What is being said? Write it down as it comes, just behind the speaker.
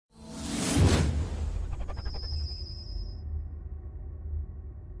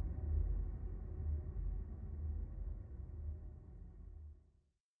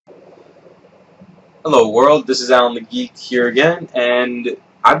Hello world, this is Alan the Geek here again, and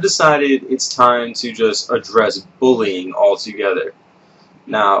I've decided it's time to just address bullying altogether.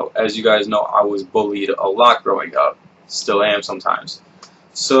 Now, as you guys know, I was bullied a lot growing up, still am sometimes.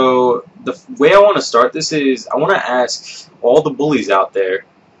 So, the way I want to start this is, I want to ask all the bullies out there,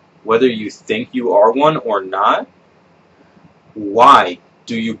 whether you think you are one or not, why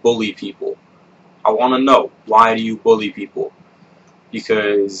do you bully people? I want to know, why do you bully people?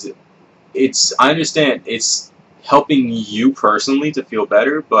 Because I understand it's helping you personally to feel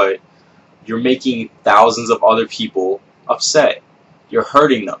better, but you're making thousands of other people upset. You're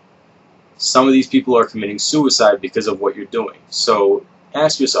hurting them. Some of these people are committing suicide because of what you're doing. So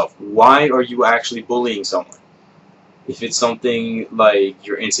ask yourself, why are you actually bullying someone? If it's something like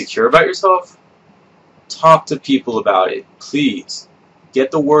you're insecure about yourself, talk to people about it. Please.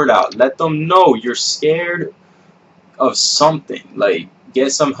 Get the word out. Let them know you're scared of something. Like,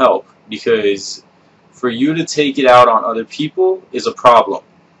 get some help. Because for you to take it out on other people is a problem.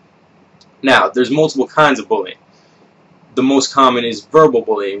 Now, there's multiple kinds of bullying. The most common is verbal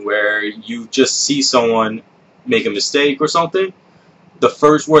bullying, where you just see someone make a mistake or something. The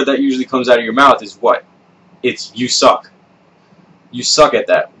first word that usually comes out of your mouth is what? It's, you suck. You suck at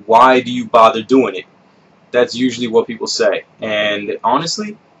that. Why do you bother doing it? That's usually what people say. And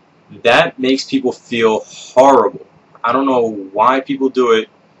honestly, that makes people feel horrible. I don't know why people do it,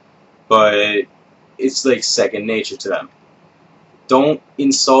 but it's like second nature to them. Don't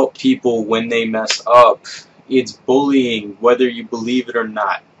insult people when they mess up. It's bullying, whether you believe it or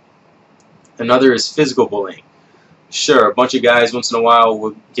not. Another is physical bullying. Sure, a bunch of guys once in a while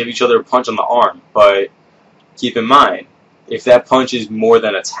will give each other a punch on the arm, but keep in mind, if that punch is more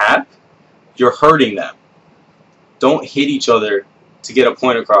than a tap, you're hurting them. Don't hit each other to get a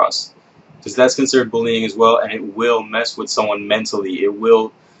point across, because that's considered bullying as well, and it will mess with someone mentally. It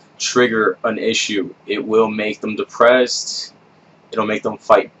will trigger an issue. It will make them depressed. It'll make them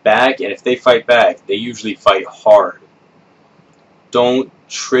fight back, and if they fight back, they usually fight hard. Don't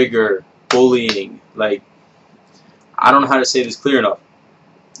trigger bullying. Like, I don't know how to say this clear enough.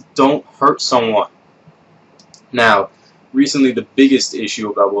 Don't hurt someone. Now, recently the biggest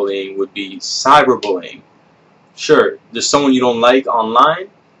issue about bullying would be cyberbullying. Sure, there's someone you don't like online,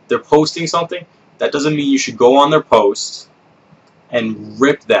 they're posting something, that doesn't mean you should go on their post and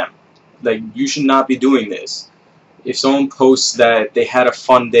rip them. Like, you should not be doing this. If someone posts that they had a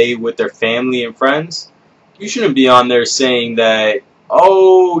fun day with their family and friends, you shouldn't be on there saying that,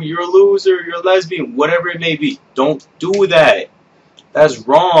 oh, you're a loser, you're a lesbian, whatever it may be. Don't do that. That's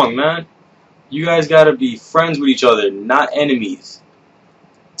wrong, man. You guys gotta be friends with each other, not enemies.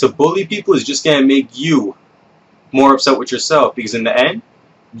 To bully people is just gonna make you more upset with yourself, because in the end,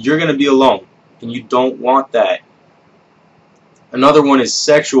 you're gonna be alone, and you don't want that. Another one is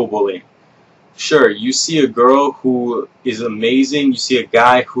sexual bullying. Sure, you see a girl who is amazing, you see a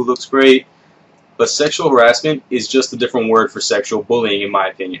guy who looks great, but sexual harassment is just a different word for sexual bullying, in my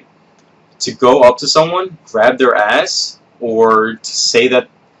opinion. To go up to someone, grab their ass, or to say that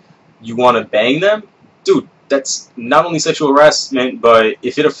you want to bang them, dude, that's not only sexual harassment, but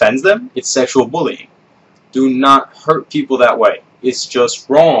if it offends them, it's sexual bullying. Do not hurt people that way. It's just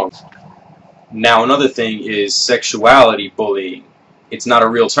wrong. Now, another thing is sexuality bullying. It's not a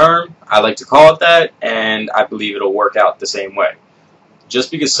real term. I like to call it that, and I believe it'll work out the same way.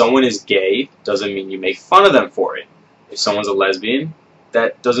 Just because someone is gay doesn't mean you make fun of them for it. If someone's a lesbian,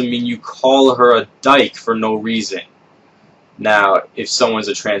 that doesn't mean you call her a dyke for no reason. Now, if someone's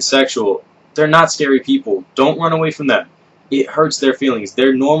a transsexual, they're not scary people. Don't run away from them. It hurts their feelings.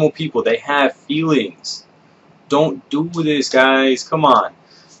 They're normal people. They have feelings. Don't do this, guys. Come on.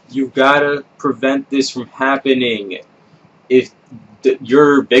 You've got to prevent this from happening. If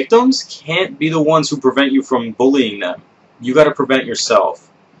your victims can't be the ones who prevent you from bullying them. You got to prevent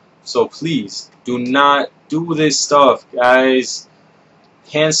yourself. So please, do not do this stuff, guys.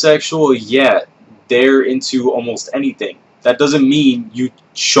 Pansexual, yeah, they're into almost anything. That doesn't mean you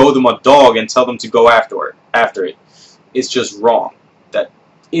show them a dog and tell them to go after it. It's just wrong. That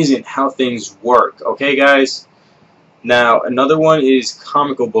isn't how things work, okay, guys? Now, another one is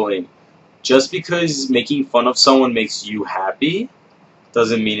comical bullying. Just because making fun of someone makes you happy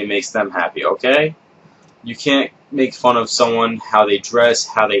doesn't mean it makes them happy, okay? You can't make fun of someone, how they dress,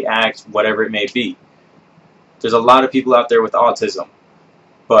 how they act, whatever it may be. There's a lot of people out there with autism,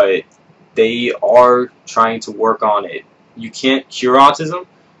 but they are trying to work on it. You can't cure autism,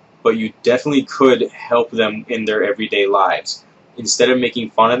 but you definitely could help them in their everyday lives. Instead of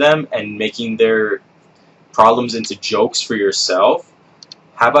making fun of them and making their problems into jokes for yourself,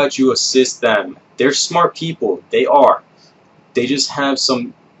 how about you assist them? They're smart people. They are. They just have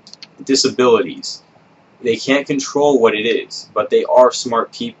some disabilities. They can't control what it is, but they are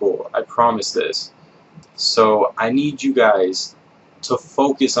smart people. I promise this. So I need you guys to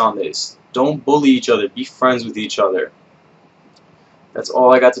focus on this. Don't bully each other. Be friends with each other. That's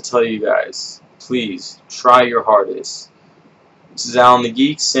all I got to tell you guys. Please, try your hardest. This is Alan the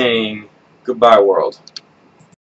Geek saying goodbye, world.